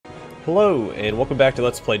Hello, and welcome back to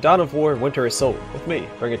Let's Play Dawn of War, Winter Assault, with me,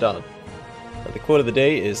 Bring It On. The quote of the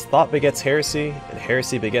day is, Thought begets heresy, and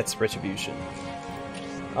heresy begets retribution.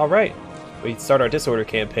 Alright, we start our Disorder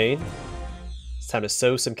campaign. It's time to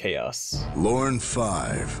sow some chaos. Lorne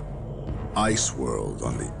 5. Ice World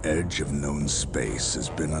on the edge of known space has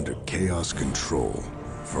been under chaos control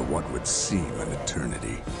for what would seem an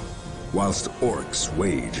eternity. Whilst Orks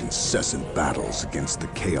wage incessant battles against the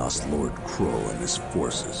Chaos Lord Crow and his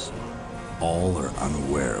forces, all are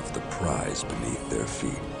unaware of the prize beneath their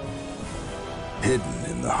feet. Hidden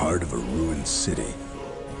in the heart of a ruined city,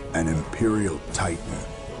 an Imperial Titan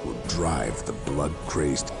will drive the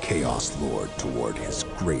blood-crazed Chaos Lord toward his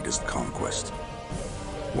greatest conquest,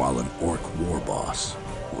 while an Ork Warboss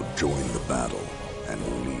will join the battle and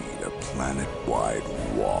lead a planet-wide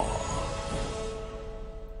Waaaagh.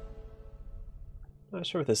 Not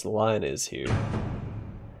sure what this line is here.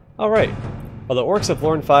 Alright. While the Orks of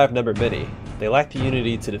Lorne 5 number many, they lack the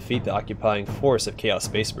unity to defeat the occupying force of Chaos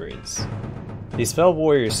Space Marines. These fell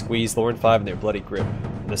warriors squeeze Lorne 5 in their bloody grip,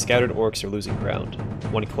 and the scattered Orks are losing ground,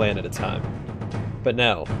 one clan at a time. But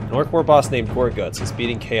now, an Ork warboss named Gorgutz is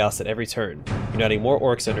beating chaos at every turn, uniting more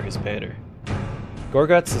Orks under his banner.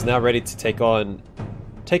 Gorgutz is now ready to take on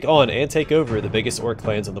and take over the biggest Ork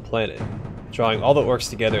clans on the planet, drawing all the Orks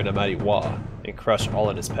together in a mighty Waaaagh, and crush all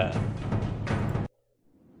in his path.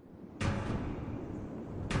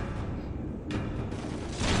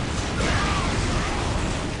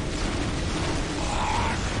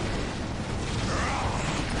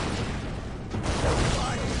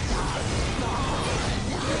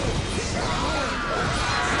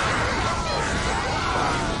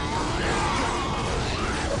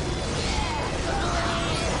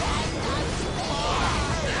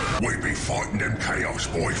 We've been fighting them Chaos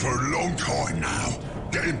boys for a long time now.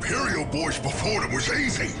 The Imperial boys before them was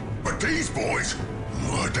easy, but these boys,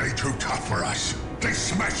 they too tough for us. They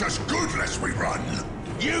smash us good lest we run.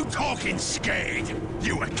 You talking scared?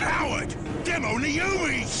 You a coward. Them only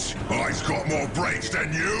Uis. I's got more brains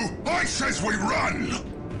than you. I says we run.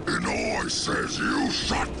 And I says you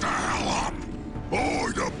shut the hell up.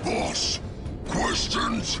 I the boss.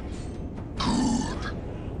 Questions? Good.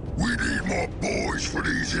 We need more boys for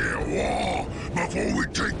these here Waaaagh before we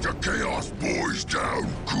take the Chaos boys down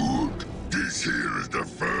good. This here is the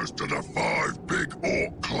first of the 5 big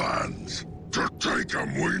Ork clans. To take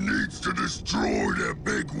them, we needs to destroy their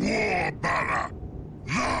big war banner.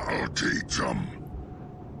 That'll teach them.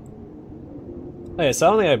 Oh yeah, so I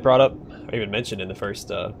don't think I brought up, or even mentioned in the first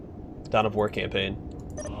Dawn of War campaign,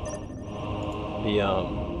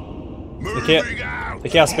 the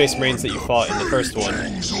Chaos Space Marines that you fought in the first one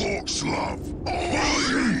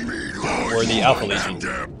were the Alpha Legion.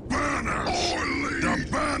 The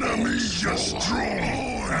banner means you're strong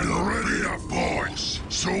and ready to fight.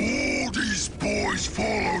 So all these boys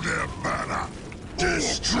follow their banner.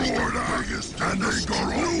 Destroy that, and they got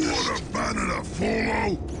no other banner to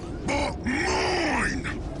follow but mine.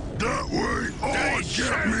 That way I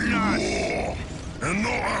get me war. And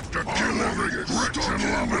not have to kill every Gretchen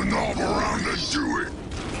Lamanoff around to do it.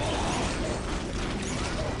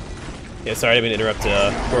 Yeah, sorry, I didn't mean to interrupt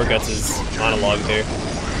Gorgutz's monologue there.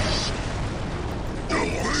 The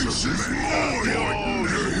base is mine. You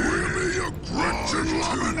hear me, a Gretchen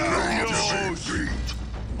Lamanoff defeat.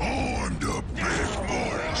 I'm the big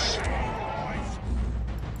boss.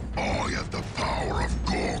 I have the power of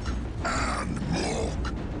Gorg and Morg.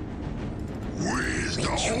 Where's the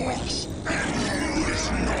Orks? And you is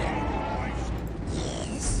not.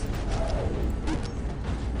 Yes.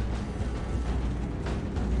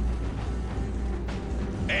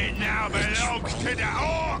 It now belongs to the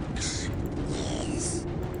Orks. Yes.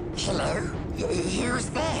 Hello? Who's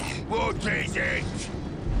there? What is it?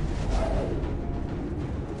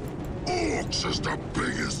 Orks is the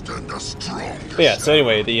biggest and the strongest. But yeah, so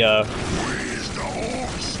anyway, the Where's the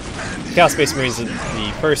Orks? And Chaos Space Marines in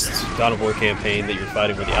the first Dawn of War campaign that you were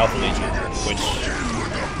fighting with the Alpha Legion, which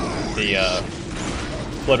the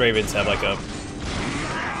Blood Ravens have like a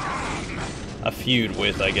feud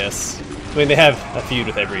with, I guess. I mean, they have a feud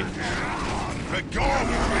with every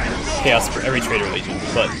Chaos for every Traitor Legion,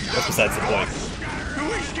 but that's besides the point.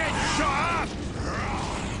 Who's getting shot up?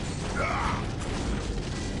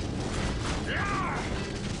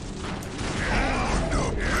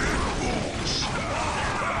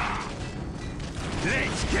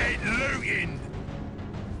 Let's get looting.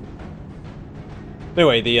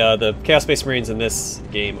 Anyway, the Chaos Space Marines in this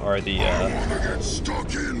game are the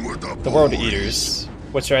World Eaters,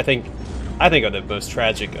 which are, I think are the most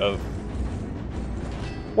tragic of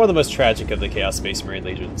one of the most tragic of the Chaos Space Marine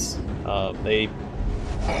legions. They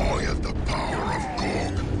I have the power of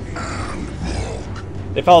Gorg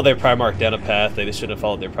They followed their Primarch down a path they shouldn't have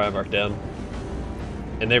followed their Primarch down.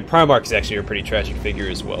 And their Primarch is actually a pretty tragic figure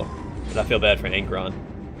as well. And I feel bad for Angron.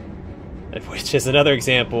 Which is another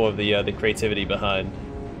example of the creativity behind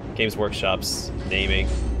Games Workshop's naming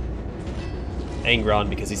Angron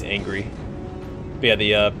because he's angry. But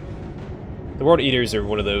yeah, the World Eaters are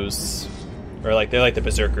one of those, or like they're like the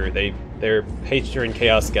Berserker. Their patron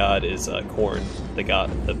Chaos God is Khorne,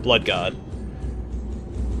 the Blood God.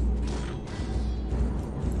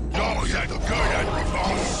 Dogs are good at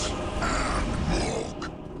and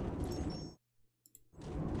walk.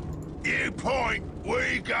 You point,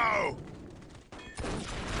 we go.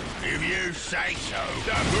 If you say so.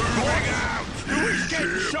 Moving out! Who's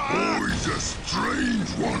getting shot? Boys are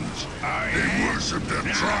strange ones. They worship their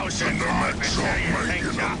traps and their mechs aren't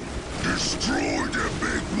making them. Destroyed their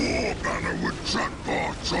big war banner with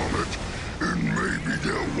chatbots on it. And maybe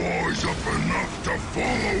they're wise up enough to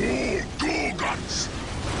follow all Gorgutz.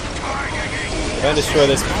 If I destroy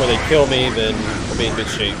this before they kill me, then we'll be in good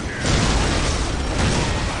shape.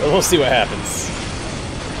 But we'll see what happens.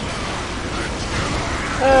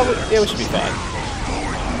 Yeah, we should be fine.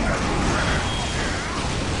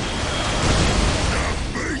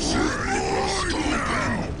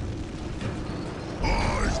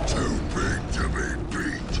 Eyes too big to be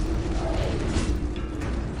beat.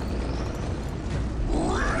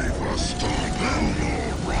 Ready for stomping or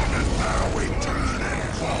running now we turn it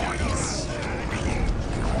twice.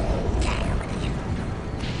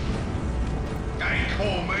 They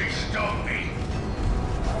call me Stumpy.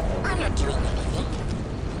 I'm not doing anything.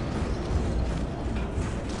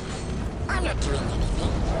 I'm not doing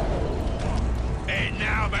anything. It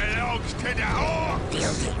now belongs to the Orks.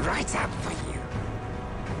 Build it right up for you.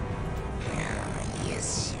 Oh,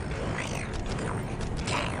 yes.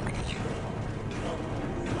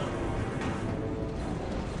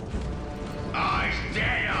 Eyes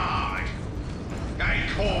dead hard. They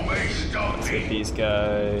call me Let's get Stumpy. these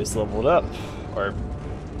guys leveled up, or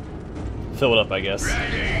filled up, I guess.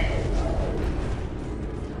 Ready?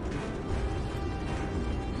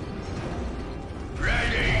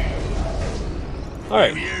 Ready?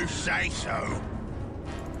 Alright, If you say so.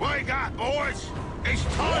 Wake up, boys! It's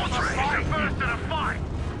time to fight! First to the fight!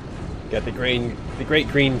 got the great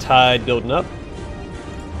green tide building up.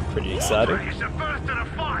 Pretty exciting. It's the first to the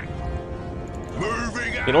fight!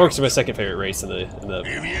 Moving out! And Orcs are my second favorite race in the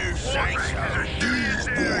If you say so. These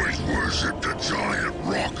boys worship the giant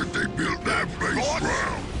rocket they built that base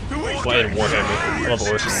round. play in Warhammer. I love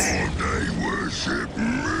Orcs. They worship me.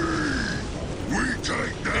 We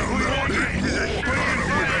take down that big war banner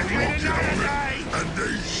with a rocket on it, and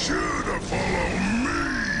they sure to follow me.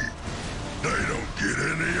 They don't get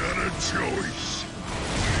any other choice.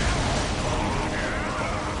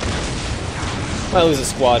 Might lose a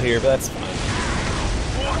squad here, but that's fine.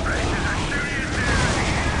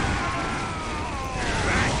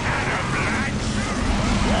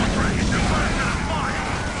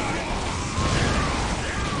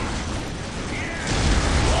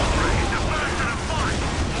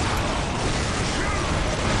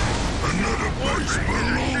 Another base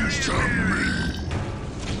belongs to me.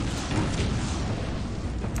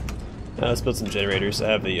 Let's build some generators. I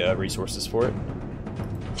have the resources for it.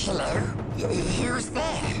 Hello? Who's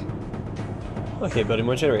there? Okay, building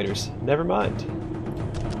more generators. Never mind.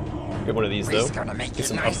 Get one of these though. Who's gonna make Get it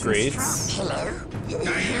some nice and upgrades. strong? Hello? Who's They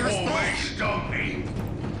there? always stop me.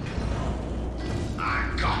 I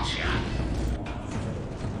gotcha.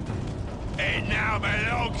 It now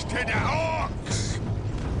belongs to the Orks.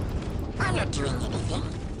 I'm not doing anything.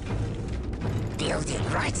 Build it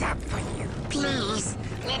right up for you. Please,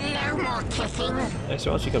 no more kicking.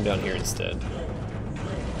 Actually, why don't you come down here instead?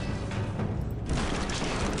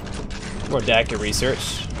 More DACA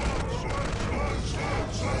research.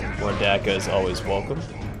 More DACA is always welcome.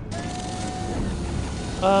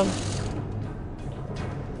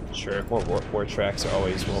 Sure, more war tracks are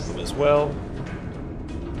always welcome as well.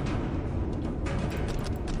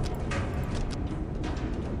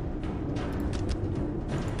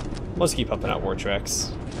 Let's keep pumping out war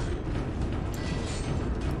tracks.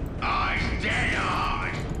 Eyes dead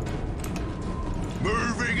hard.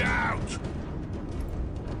 Moving out.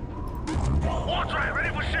 Watch right, ready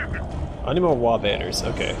for shooting. I need more Waaaagh banners.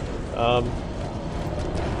 Okay.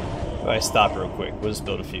 If I stop real quick, we'll just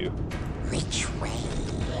build a few. Which way?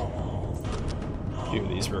 A few of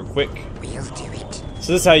these real quick. We'll do it.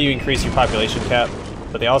 So this is how you increase your population cap,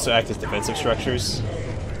 but they also act as defensive structures.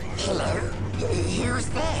 Hello? Who's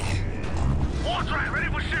there? Watch right, ready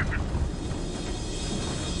for shooting.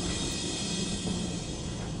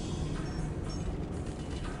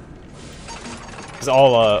 Because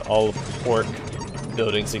all orc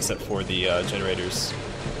buildings except for the generators.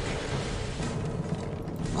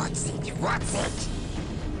 What's it? What's it?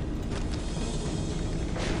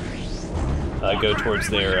 Go towards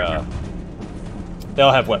their. They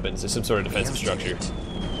all have weapons. There's some sort of defensive structure.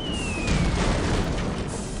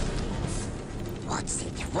 What's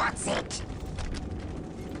it? What's it?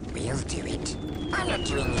 We'll do it. I'm not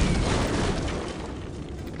doing anything.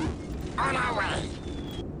 On our way.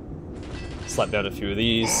 Slap down a few of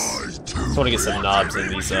these. Just want to get some knobs in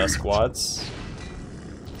these squads.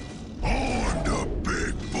 I'm the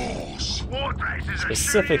big boss.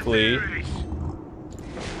 Specifically.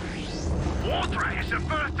 Warboss is the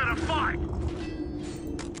first to the fight.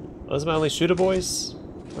 Those are my only shooter boys?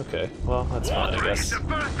 Okay, well, that's fine, I guess. The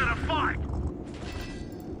first to the fight.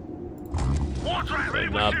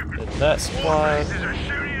 And up in that squad. Is as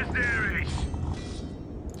shooty as there is.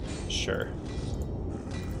 Sure.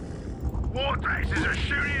 Warboss is as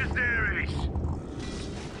shooty as there is.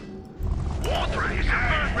 Warboss is the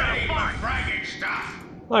first to the fight. Fragging stuff.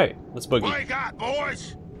 Alright, let's boogie. Wake up,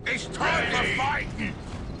 boys. It's time for fighting.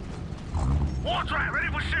 Warboss ready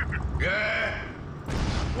for shooting. Yeah.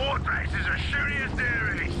 Warboss is as shooty as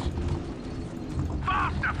there is.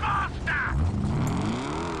 Faster, faster.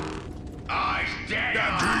 Eyes dead.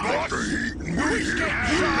 Got to eat and we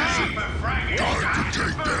time to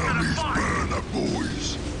take down these banner boys.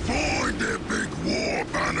 Find their big war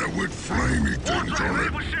banner with flamey things on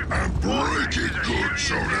it and break it good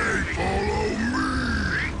so they follow me.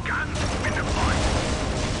 Guns in the fight.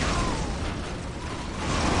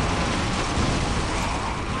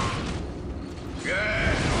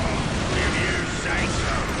 Good. If you say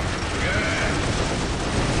so. Good.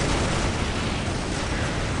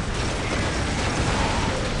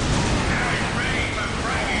 Now he's ready for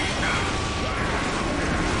bragging stuff.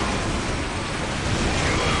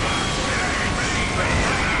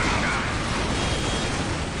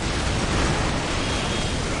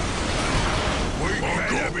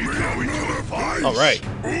 All right.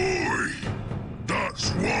 Oi! That's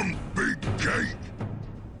one big cake.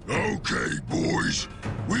 Okay, boys.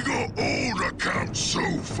 We got all the counts so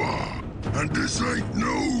far, and this ain't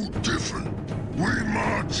no different. We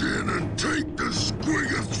march in and take the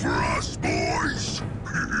squiggers for us, boys.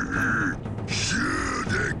 Sure,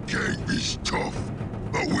 their cake is tough,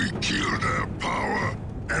 but we kill their power,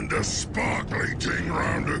 and the sparkly thing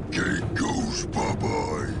round the cake goes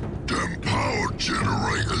bye-bye. Them power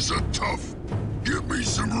generators are tough. Give me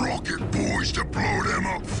some rocket boys to blow them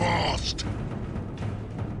up fast.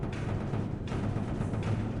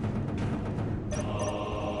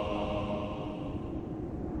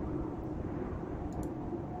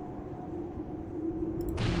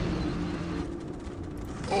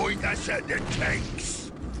 Point us at the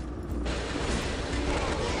tanks.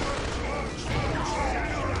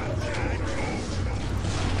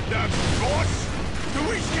 The boss? Who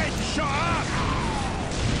is getting shot up?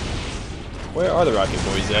 Where are the rocket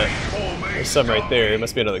boys at? There's some right there. There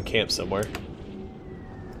must be another camp somewhere. It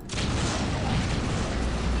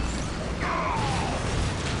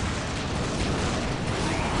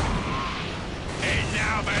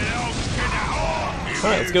now belongs to the Orks.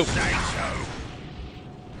 Alright, let's go.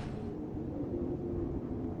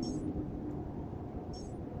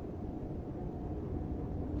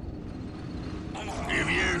 If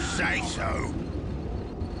you say so.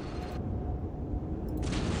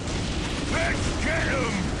 Let's get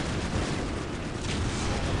him!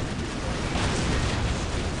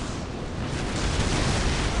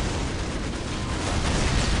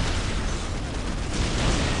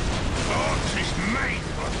 Orks is made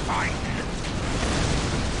for fighting.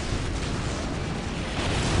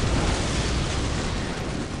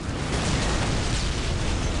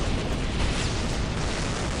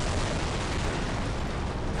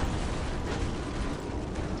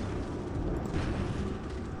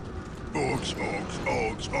 Orks, Orks,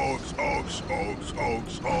 Orks, Orks, Orks,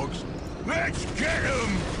 Orks, Orks. Let's get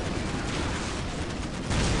him!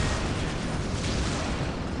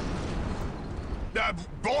 The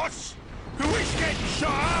boss? Who is getting shot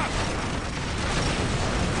up?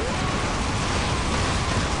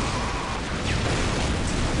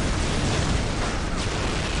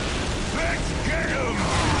 Let's get him!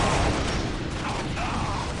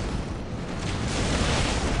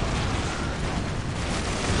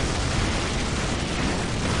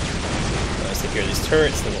 Let's take care of these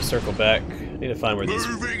turrets, then we'll circle back. Need to find where these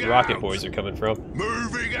Moving rocket out. boys are coming from.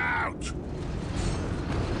 Moving out!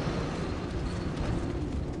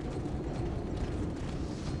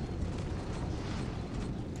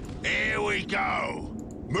 Here we go!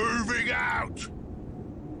 Moving out!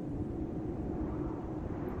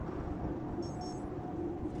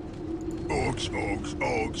 Orks, orks,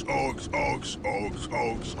 orks, orks, orks, orks,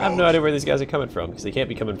 orks. I have no idea where these guys are coming from, because they can't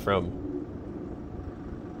be coming from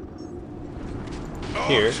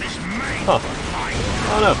here. Huh.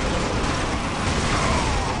 Oh no.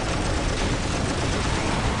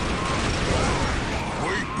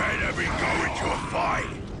 We better be going to a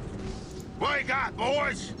fight. Wake up,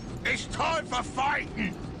 boys! It's time for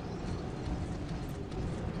fighting!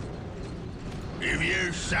 If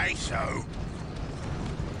you say so.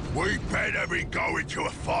 We better be going to a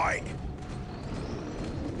fight.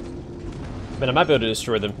 Man, I might be able to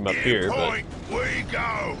destroy them from up here, but... Point we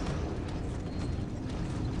go!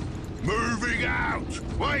 Moving out!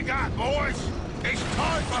 Wake up, boys! It's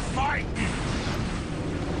time for fighting!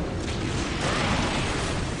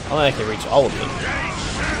 I don't think I can reach all of them. They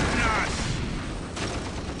shooting us!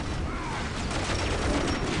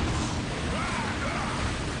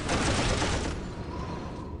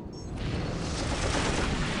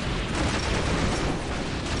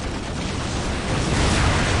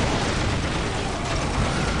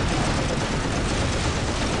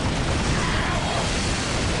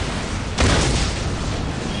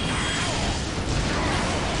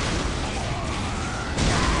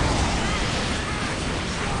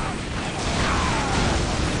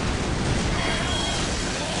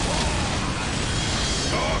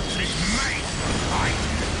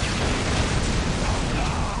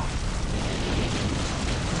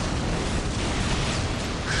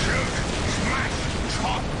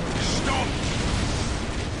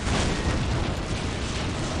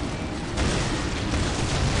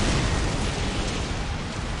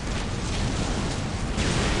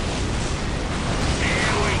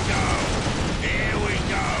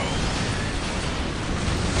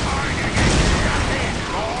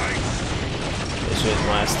 Didn't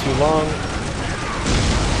last too long.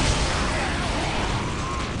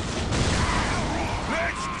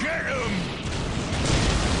 Let's get him!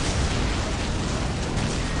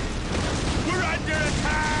 We're under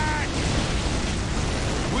attack!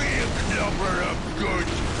 We'll clobber them good!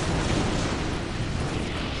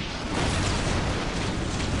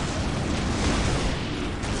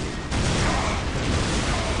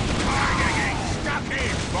 Targeting stuck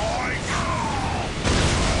in, boys!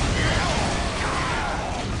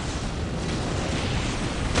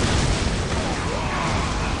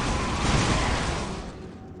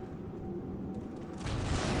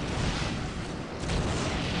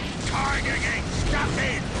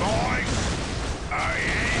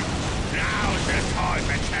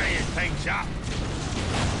 Things up.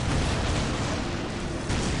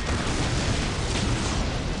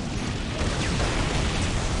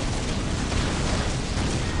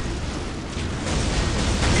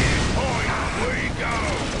 Point we go.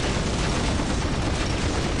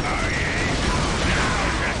 Oh yeah.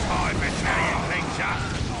 Now's the time for tearing things up.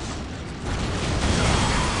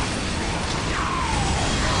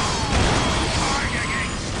 Tiger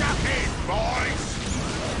getting stuck in, boys.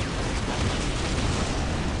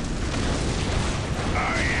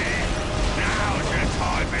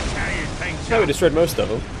 Yeah, we destroyed most of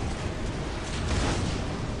them.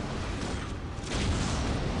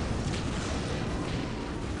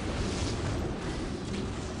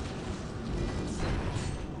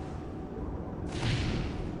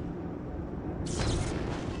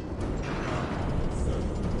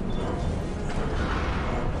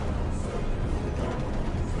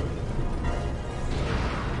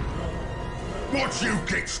 What you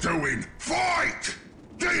kids doing? Fight!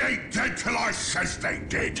 They ain't dead till I says they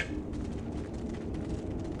did.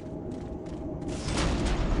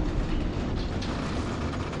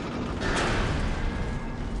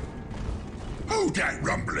 Who that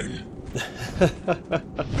rumbling?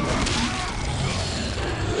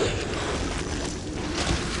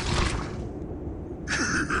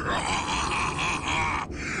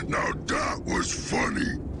 Now that was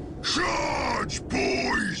funny. Charge,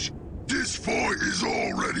 boys! This fight is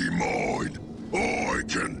already mine. I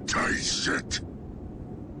can taste it.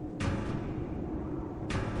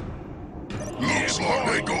 Looks like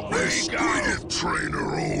they got their squiddiff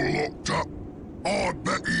trainer all locked up. I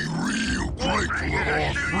bet he real grateful that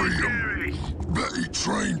I free him. Bet he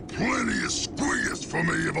trained plenty of squiddiffs for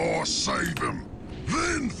me if I save him.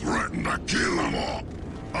 Then threaten to kill him all.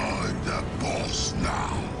 I'm the boss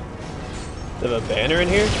now. They have a banner in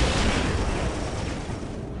here?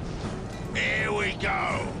 Here we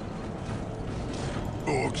go.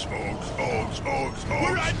 Orks, orks, orks, orks, orks.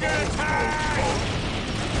 We're under attack!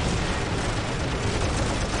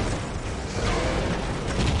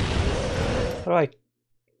 How do I... Alright,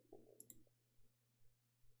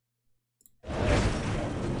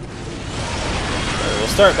 we'll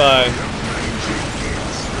start by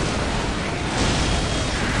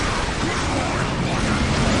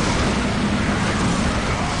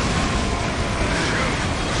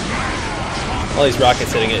All these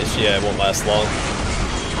rockets hitting it, yeah, it won't last long.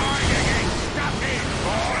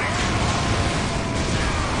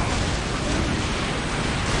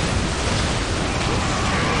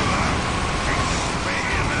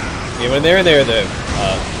 Yeah, when they're in there,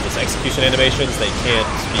 those execution animations, they can't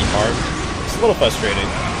be harmed. It's a little frustrating.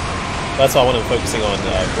 That's why I wanted focusing on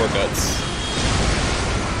Gorgutz.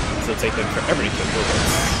 So it'll take them forever to kill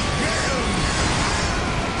Gorgutz.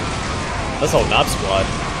 This whole Knob squad.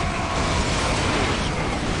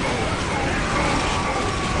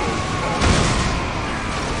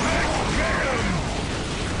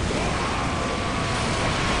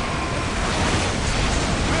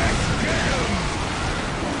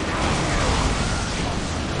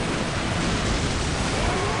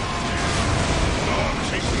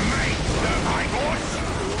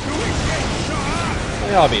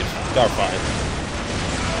 Y'all be y'all fine.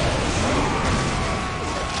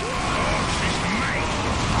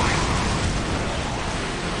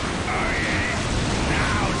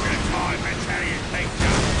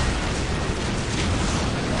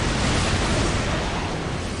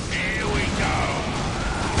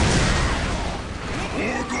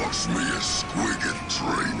 Warboss me a squigget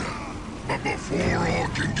trainer, but before I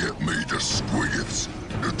can get me to squiggets,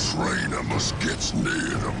 the trainer must get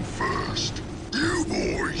near them first. You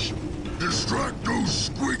boys, distract those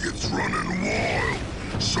squiggets running wild,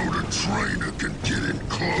 so the trainer can get in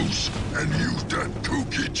close and use that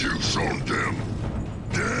kooky juice on them.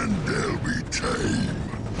 Then they'll be tame.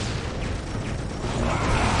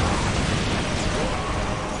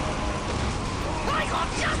 I got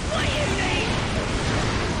just what you need!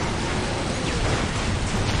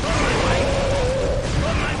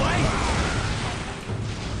 On my way!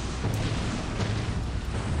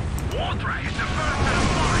 Waaaagh is the first to the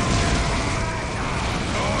fight!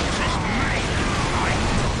 Orks is me!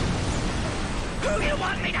 Who do you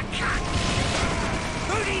want me to cut?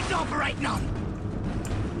 Who needs operating on?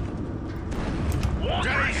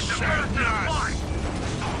 Waaaagh is the first to the fight!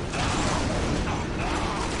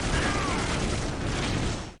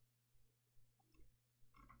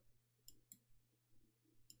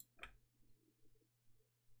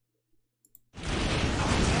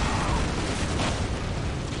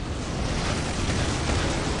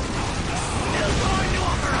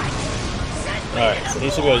 Alright, so he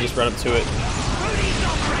should be able to just run up to it.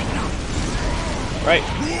 Right.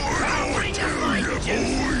 What do you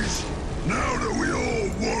boys? Now that we all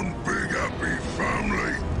one big happy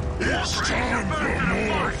family, it's time for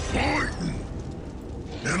more fighting.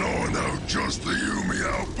 And I know just the Yumi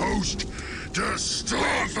outpost to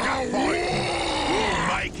start the war.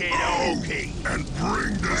 Make it okay. And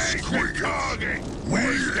bring the squiggers. We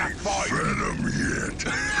ain't fed them yet.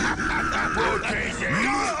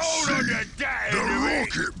 The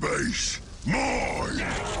rocket base, mine.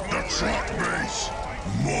 The truck base,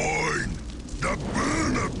 mine. The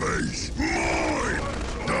burner base, mine.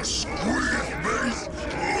 The squigget base,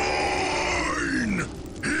 mine.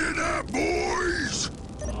 Hear that, boys?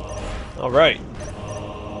 Alright.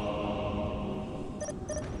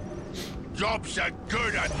 Job's a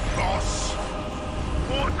good un, boss.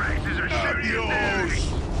 Waaaagh is a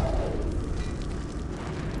shooting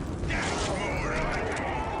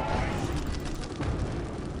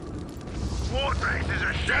Waaaagh is a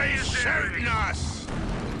shooting us.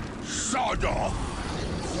 Sod off.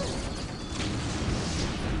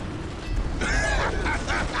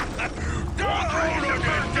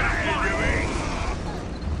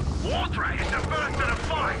 Waaaagh is the first to the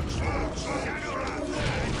fight.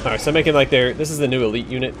 Alright, so I'm making like this is the new elite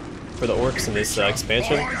unit for the Orks in this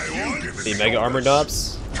expansion. The Mega Armor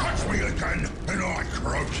Knobs. Touch me again, and I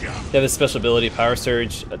croak ya. They have a special ability, Power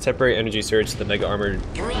Surge, a temporary energy surge to the Mega Armor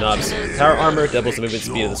Knobs. Power Armor doubles the movement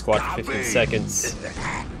speed of the squad for 15 seconds.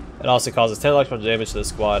 It also causes 10 electrical damage to the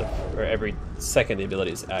squad for every second the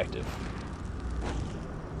ability is active.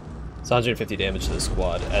 It's 150 damage to the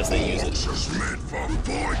squad as they use it. Just meant for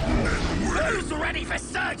fighting and winning. Who's ready for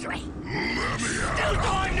surgery? Let me Still out.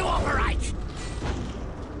 time to operate!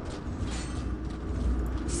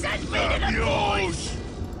 Send me to the boys!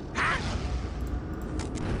 Huh?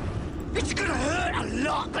 It's gonna hurt a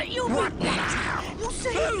lot, but you'll want that. We'll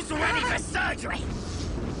see. Who's ready for surgery?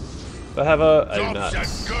 But I do not.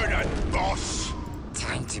 Job's a good un, boss.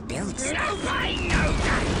 Time to build stuff. No pain, no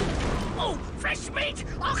gain! Oh, fresh meat!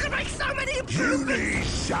 I can make so many improvements! You need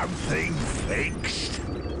something fixed.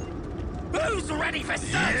 Who's ready for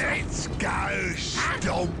surgery? Let's go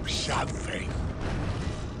stomp something.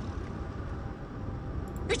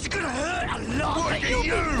 It's gonna hurt a lot, What but do you'll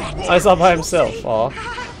you be better. want? Oh, he's all by himself. Aw.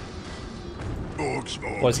 Orks,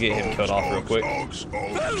 orks, Let's get him killed off real quick. orks,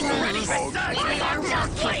 orks, Who's ready for surgery? I got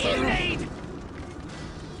what you need!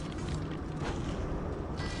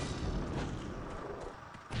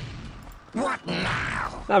 What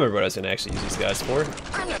now? I remember what I was going to actually use these guys for.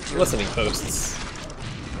 I'm not doing Listening posts.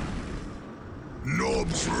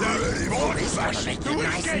 Knobs ready for this. flashing. Do we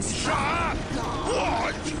get shot?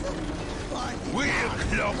 What? We'll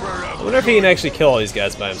clobber I wonder if he can actually kill all these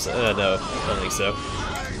guys by himself. No, I don't think so.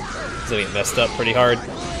 He's gonna get messed up pretty hard.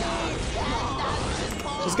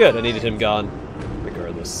 Which is good, I needed him gone.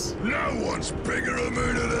 Regardless. No one's bigger a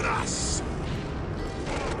murder than us.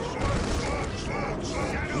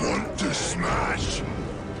 Want to smash?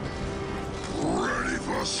 Ready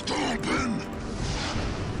for stomping?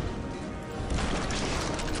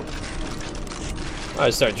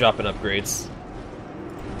 Alright, start dropping upgrades.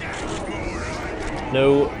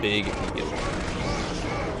 No big deal.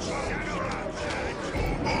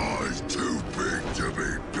 Eyes too big to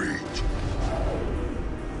be beat.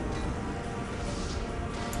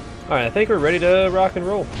 Alright, I think we're ready to rock and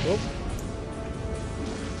roll. Oh.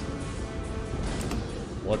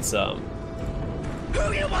 What's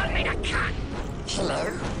Who you want me to cut? Hello?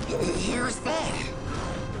 Who's there?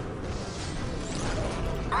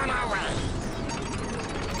 On our way.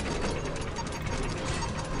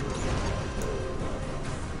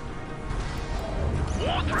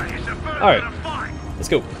 Alright, let's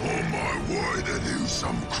go. On my way to do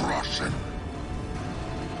some crushing.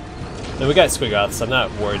 And we got Squiggoths, so I'm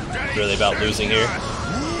not worried really about losing here.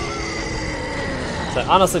 So I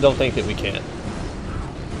honestly don't think that we can.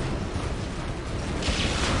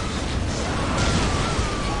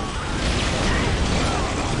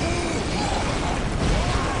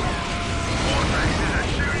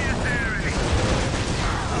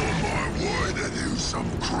 On my way to do some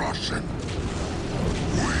crushing.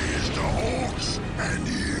 We is the Orks, and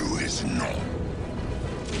you is not.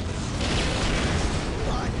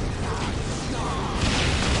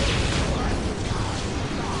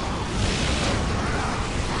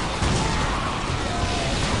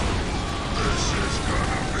 This is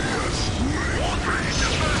gonna be a sweet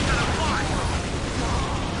feast.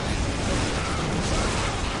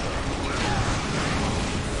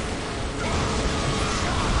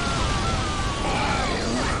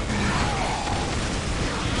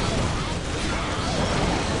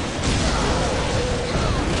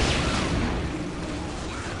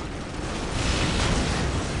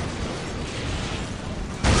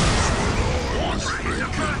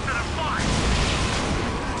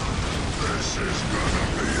 This is gonna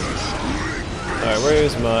be a sweet feast. Alright,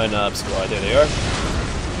 where's my Knob Squad? There they are.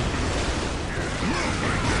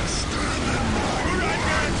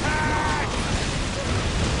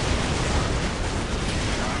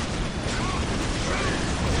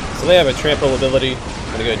 So they have a trample ability.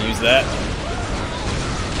 I'm gonna go ahead and use that.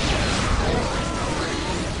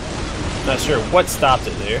 Not sure what stopped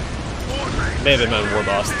it there. May have been my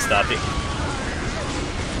Warboss that stopped it.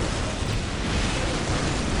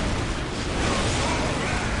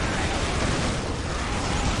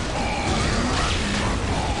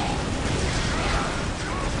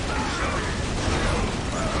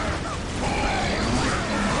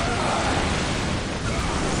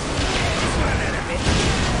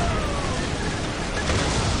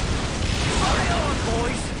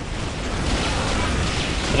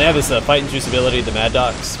 And they have this fight and juice ability, the Mad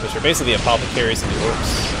Dogs, which are basically the apothecaries of the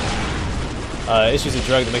Orks. Issues a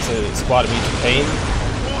drug that makes a squad immune to pain.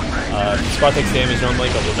 The squad takes damage normally,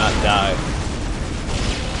 but will not die.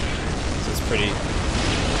 So it's pretty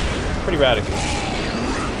radical.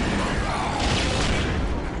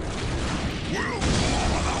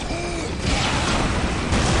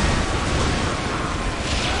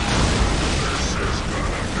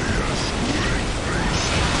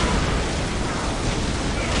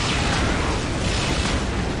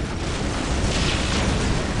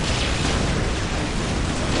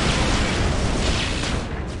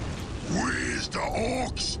 We's the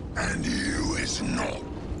Orks, and you is not.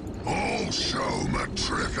 I'll show 'em a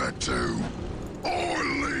trick or two. I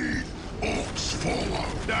lead, Orks follow.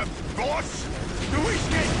 The boss? Do we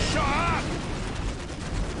get shot?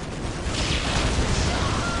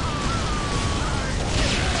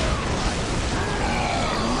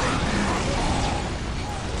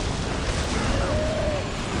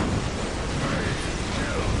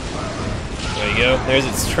 There you go. There's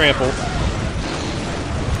its trample.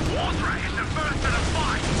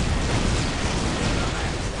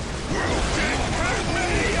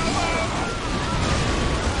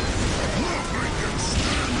 Nothing can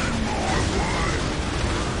stand in my way.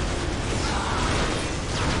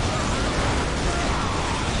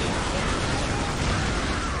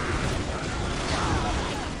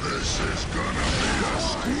 This is gonna be a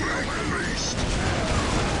squeak feast.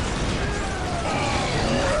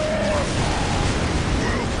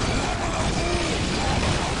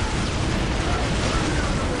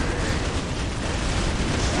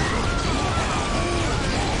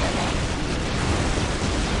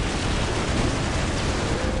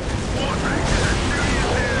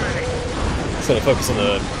 going to focus on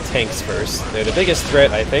the tanks first. They're the biggest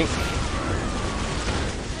threat, I think.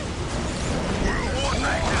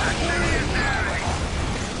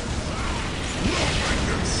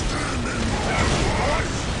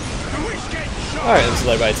 Alright, let's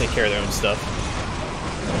let everybody take care of their own stuff.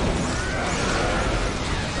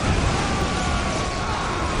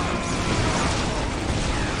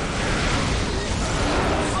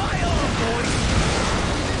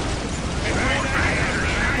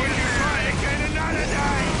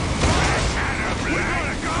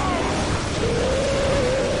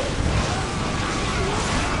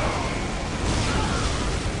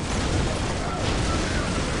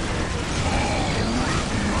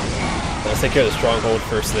 Let's take care of the stronghold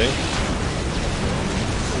first thing,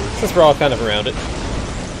 since we're all kind of around it.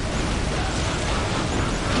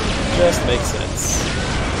 Just makes sense.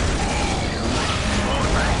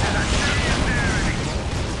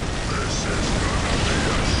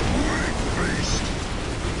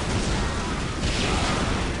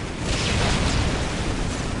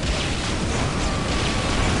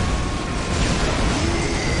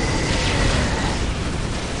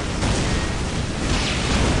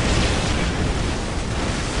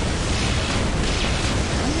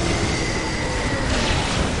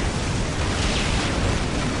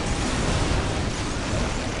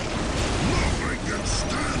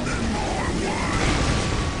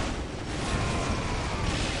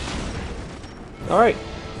 Alright.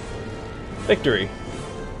 Victory.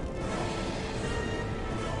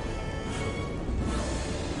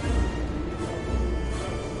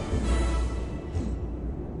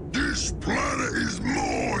 This planet is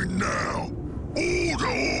mine now. All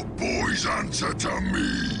the Orc boys answer to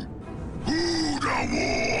me. Who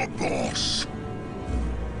the Warboss?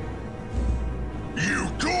 You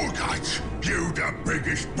Gorgutz! You the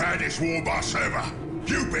biggest, baddest Warboss ever!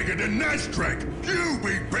 You bigger than Naztrek! You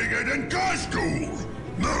be bigger than Gazgul!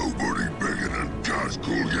 Nobody bigger than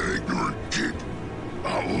Gazgul, you ignorant kid!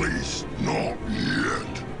 At least not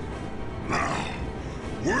yet. Now,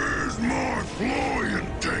 where's my flying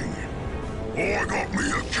thing? I got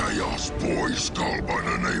me a Chaos boy skull by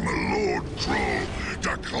the name of Lord Troll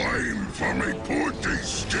to claim for me pointy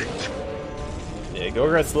stick. Yeah,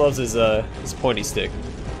 Gorgutz loves his pointy stick.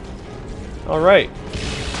 Alright.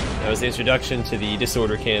 That was the introduction to the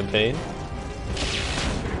Disorder campaign.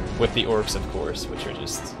 With the Orks, of course, which are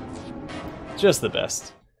just the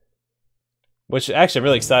best. Which, actually, I'm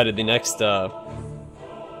really excited. The next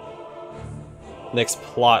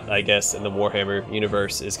plot, I guess, in the Warhammer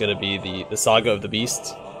universe is going to be the Saga of the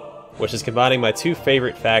Beast, which is combining my two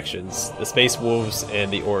favorite factions, the Space Wolves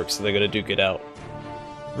and the Orks, and they're going to duke it out.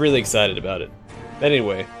 Really excited about it.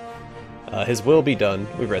 Anyway, his will be done.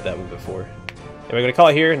 We've read that one before. And we're going to call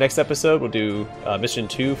it here. Next episode, we'll do Mission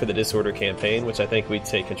 2 for the Disorder campaign, which I think we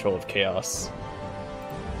take control of Chaos.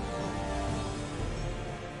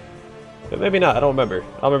 But maybe not, I don't remember. I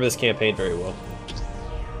don't remember this campaign very well.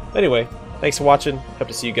 Anyway, thanks for watching. Hope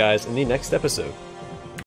to see you guys in the next episode.